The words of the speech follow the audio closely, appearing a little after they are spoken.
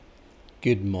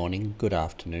Good morning, good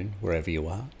afternoon, wherever you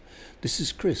are. This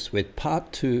is Chris with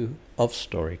part 2 of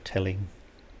storytelling.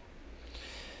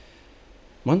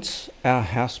 Once our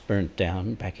house burnt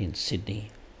down back in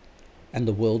Sydney and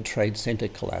the World Trade Center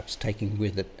collapsed, taking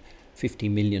with it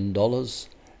 $50 million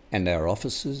and our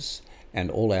offices and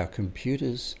all our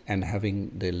computers and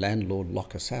having the landlord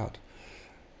lock us out,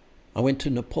 I went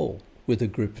to Nepal with a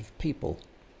group of people.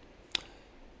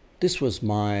 This was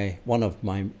one of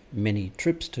my many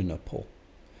trips to Nepal.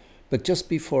 But just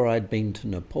before I'd been to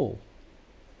Nepal,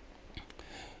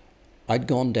 I'd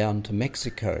gone down to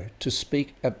Mexico to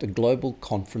speak at the Global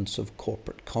Conference of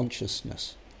Corporate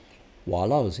Consciousness.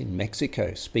 While I was in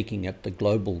Mexico speaking at the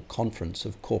Global Conference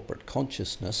of Corporate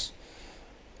Consciousness,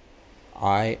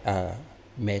 I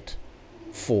met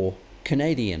 4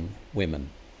 Canadian women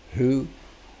who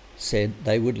said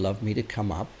they would love me to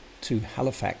come up to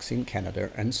Halifax in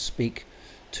Canada and speak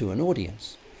to an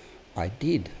audience. I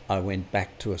did. I went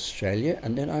back to Australia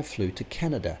and then I flew to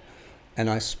Canada and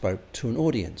I spoke to an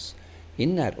audience.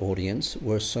 In that audience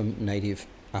were some Native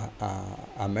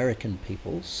American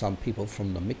people, some people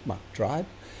from the Mi'kmaq tribe,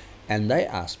 and they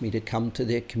asked me to come to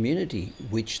their community,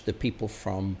 which the people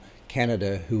from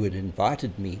Canada who had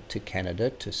invited me to Canada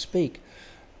to speak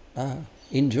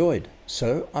enjoyed.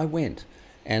 So I went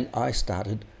and I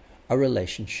started a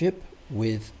relationship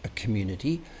with a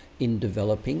community in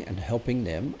developing and helping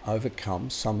them overcome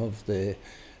some of the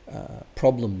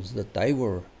problems that they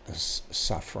were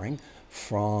suffering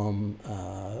from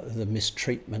the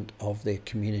mistreatment of their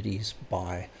communities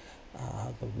by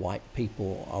the white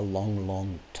people a long,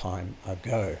 long time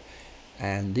ago.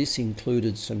 And this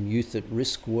included some youth at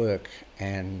risk work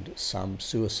and some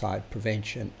suicide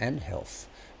prevention and health,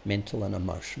 mental and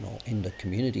emotional, in the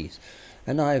communities.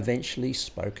 And I eventually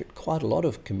spoke at quite a lot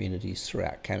of communities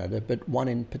throughout Canada, but one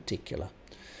in particular.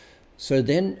 So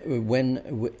then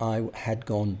when I had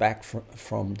gone back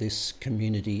from this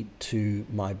community to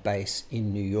my base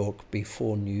in New York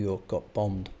before New York got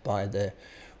bombed by the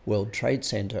World Trade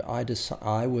Center,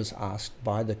 I was asked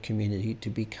by the community to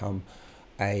become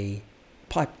a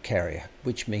pipe carrier,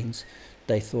 which means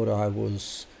they thought I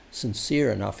was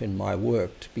sincere enough in my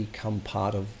work to become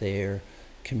part of their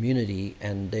community,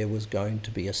 and there was going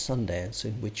to be a Sundance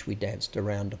in which we danced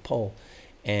around a pole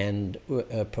and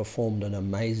performed an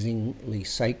amazingly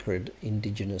sacred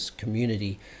Indigenous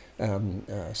community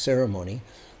ceremony,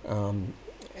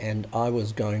 and I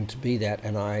was going to be that,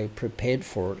 and I prepared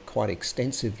for it quite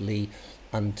extensively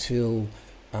until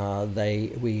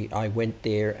I went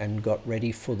there and got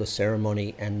ready for the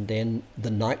ceremony. And then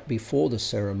the night before the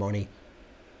ceremony,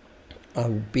 a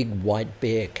big white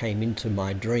bear came into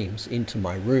my dreams, into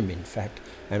my room in fact,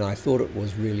 and I thought it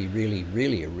was really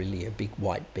a big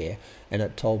white bear, and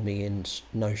it told me in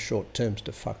no short terms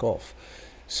to fuck off.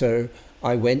 So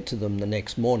I went to them the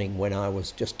next morning when I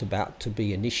was just about to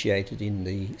be initiated in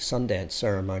the Sundance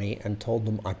ceremony and told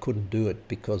them I couldn't do it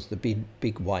because the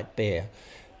big white bear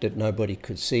that nobody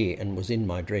could see and was in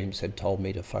my dreams had told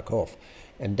me to fuck off.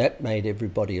 And that made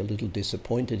everybody a little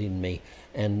disappointed in me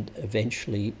and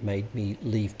eventually made me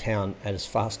leave town as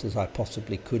fast as I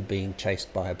possibly could, being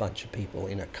chased by a bunch of people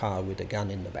in a car with a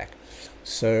gun in the back.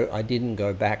 So I didn't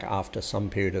go back after some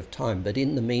period of time. But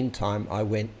in the meantime, I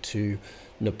went to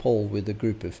Nepal with a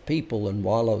group of people, and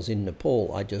while I was in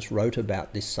Nepal, I just wrote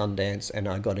about this Sundance, and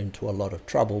I got into a lot of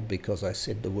trouble because I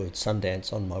said the word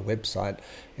Sundance on my website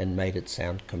and made it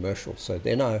sound commercial. So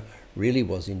then I really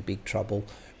was in big trouble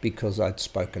because I'd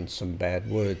spoken some bad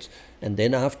words. And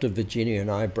then after Virginia and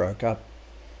I broke up,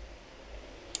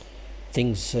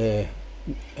 things were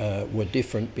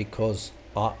different because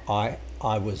I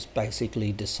was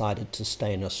basically decided to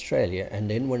stay in Australia. And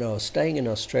then when I was staying in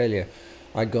Australia,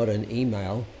 I got an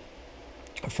email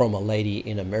from a lady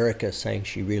in America saying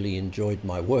she really enjoyed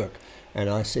my work. And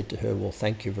I said to her, well,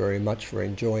 thank you very much for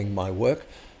enjoying my work.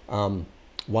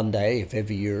 One day, if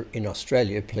ever you're in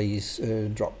Australia, please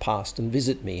drop past and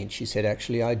visit me. And she said,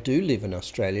 actually, I do live in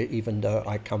Australia, even though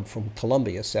I come from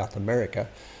Colombia, South America.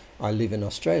 I live in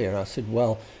Australia. And I said,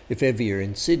 well, if ever you're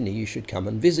in Sydney, you should come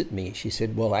and visit me. She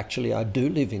said, well, actually, I do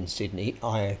live in Sydney.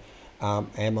 I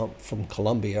am from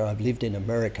Colombia. I've lived in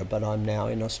America, but I'm now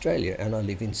in Australia and I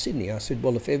live in Sydney. I said,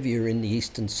 well, if ever you're in the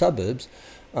eastern suburbs,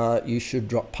 you should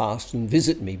drop past and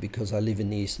visit me because I live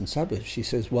in the eastern suburbs. She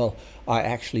says, well, I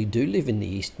actually do live in the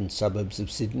eastern suburbs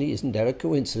of Sydney. Isn't that a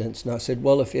coincidence? And I said,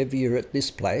 well, if ever you're at this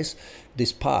place,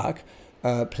 this park,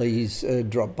 please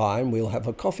drop by and we'll have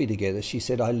a coffee together. She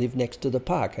said, I live next to the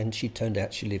park. And she turned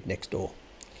out she lived next door.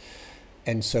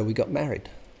 And so we got married.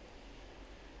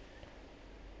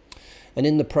 And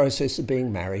in the process of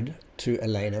being married to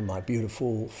Elena, my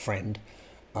beautiful friend,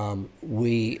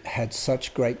 We had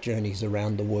such great journeys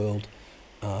around the world,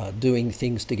 doing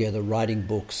things together, writing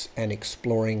books and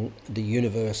exploring the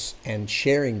universe and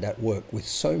sharing that work with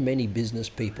so many business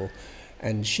people.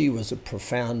 And she was a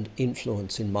profound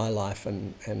influence in my life,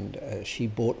 and she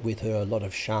brought with her a lot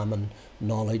of shaman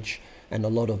knowledge and a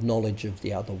lot of knowledge of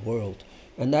the other world.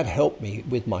 And that helped me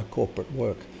with my corporate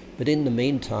work. But in the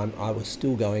meantime, I was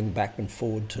still going back and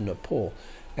forward to Nepal.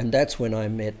 And that's when I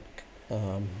met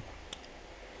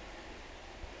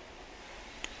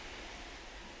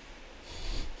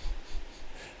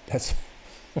that's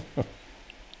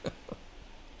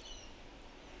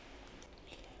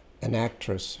an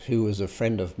actress who was a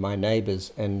friend of my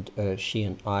neighbour's, and she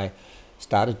and I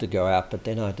started to go out, but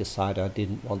then I decided I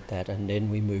didn't want that, and then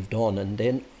we moved on. And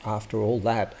then after all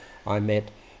that, I met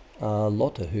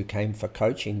Lotta, who came for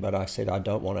coaching, but I said, I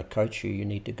don't want to coach you, you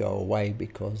need to go away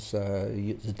because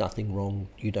there's nothing wrong,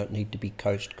 you don't need to be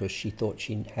coached, because she thought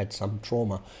she had some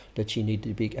trauma that she needed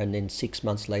to be. And then 6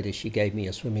 months later, she gave me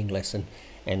a swimming lesson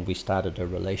and we started a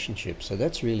relationship. So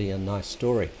that's really a nice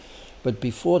story. But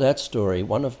before that story,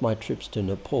 one of my trips to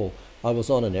Nepal, I was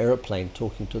on an aeroplane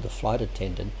talking to the flight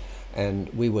attendant, and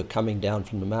we were coming down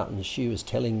from the mountains. She was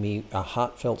telling me a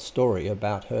heartfelt story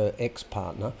about her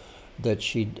ex-partner that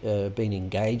she'd been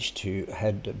engaged to,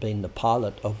 had been the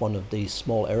pilot of one of these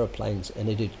small aeroplanes, and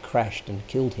it had crashed and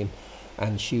killed him,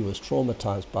 and she was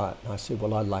traumatized by it. And I said,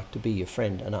 well, I'd like to be your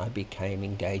friend, and I became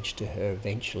engaged to her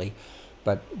eventually.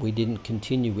 But we didn't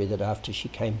continue with it after she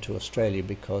came to Australia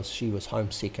because she was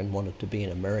homesick and wanted to be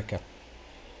in America.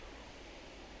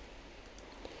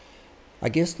 I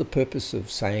guess the purpose of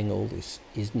saying all this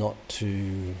is not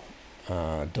to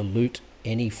dilute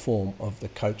any form of the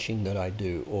coaching that I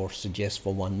do or suggest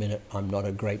for 1 minute I'm not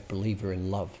a great believer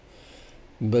in love.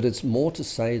 But it's more to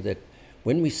say that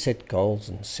when we set goals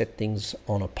and set things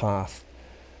on a path,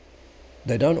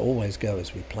 they don't always go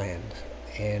as we planned.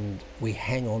 And we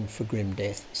hang on for grim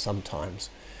death sometimes.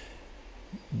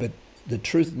 But the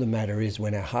truth of the matter is,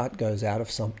 when our heart goes out of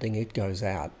something, it goes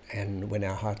out. And when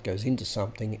our heart goes into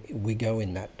something, we go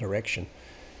in that direction.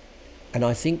 And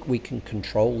I think we can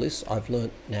control this. I've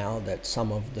learnt now that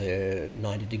some of the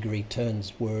 90-degree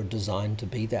turns were designed to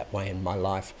be that way in my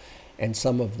life. And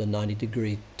some of the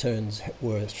 90-degree turns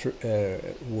were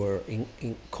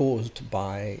caused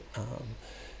by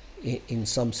in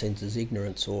some senses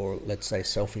ignorance, or let's say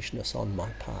selfishness on my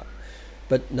part.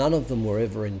 But none of them were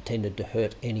ever intended to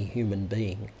hurt any human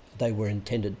being. They were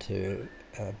intended to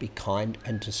be kind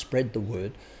and to spread the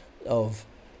word of,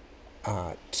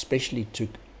 especially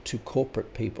to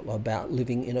corporate people, about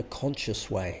living in a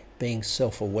conscious way, being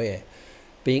self-aware,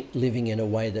 living in a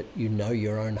way that you know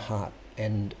your own heart,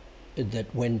 and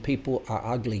that when people are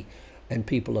ugly and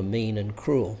people are mean and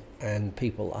cruel and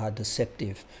people are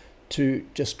deceptive, to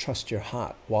just trust your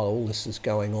heart while all this is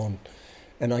going on.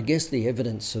 And I guess the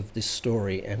evidence of this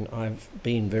story, and I've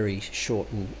been very short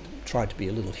and tried to be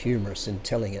a little humorous in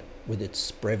telling it with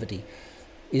its brevity,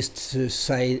 is to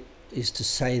say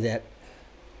that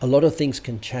a lot of things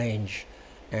can change,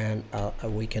 and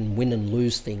we can win and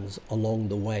lose things along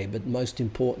the way. But most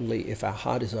importantly, if our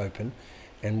heart is open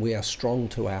and we are strong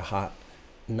to our heart,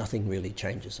 nothing really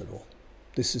changes at all.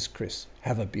 This is Chris.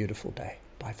 Have a beautiful day.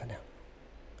 Bye for now.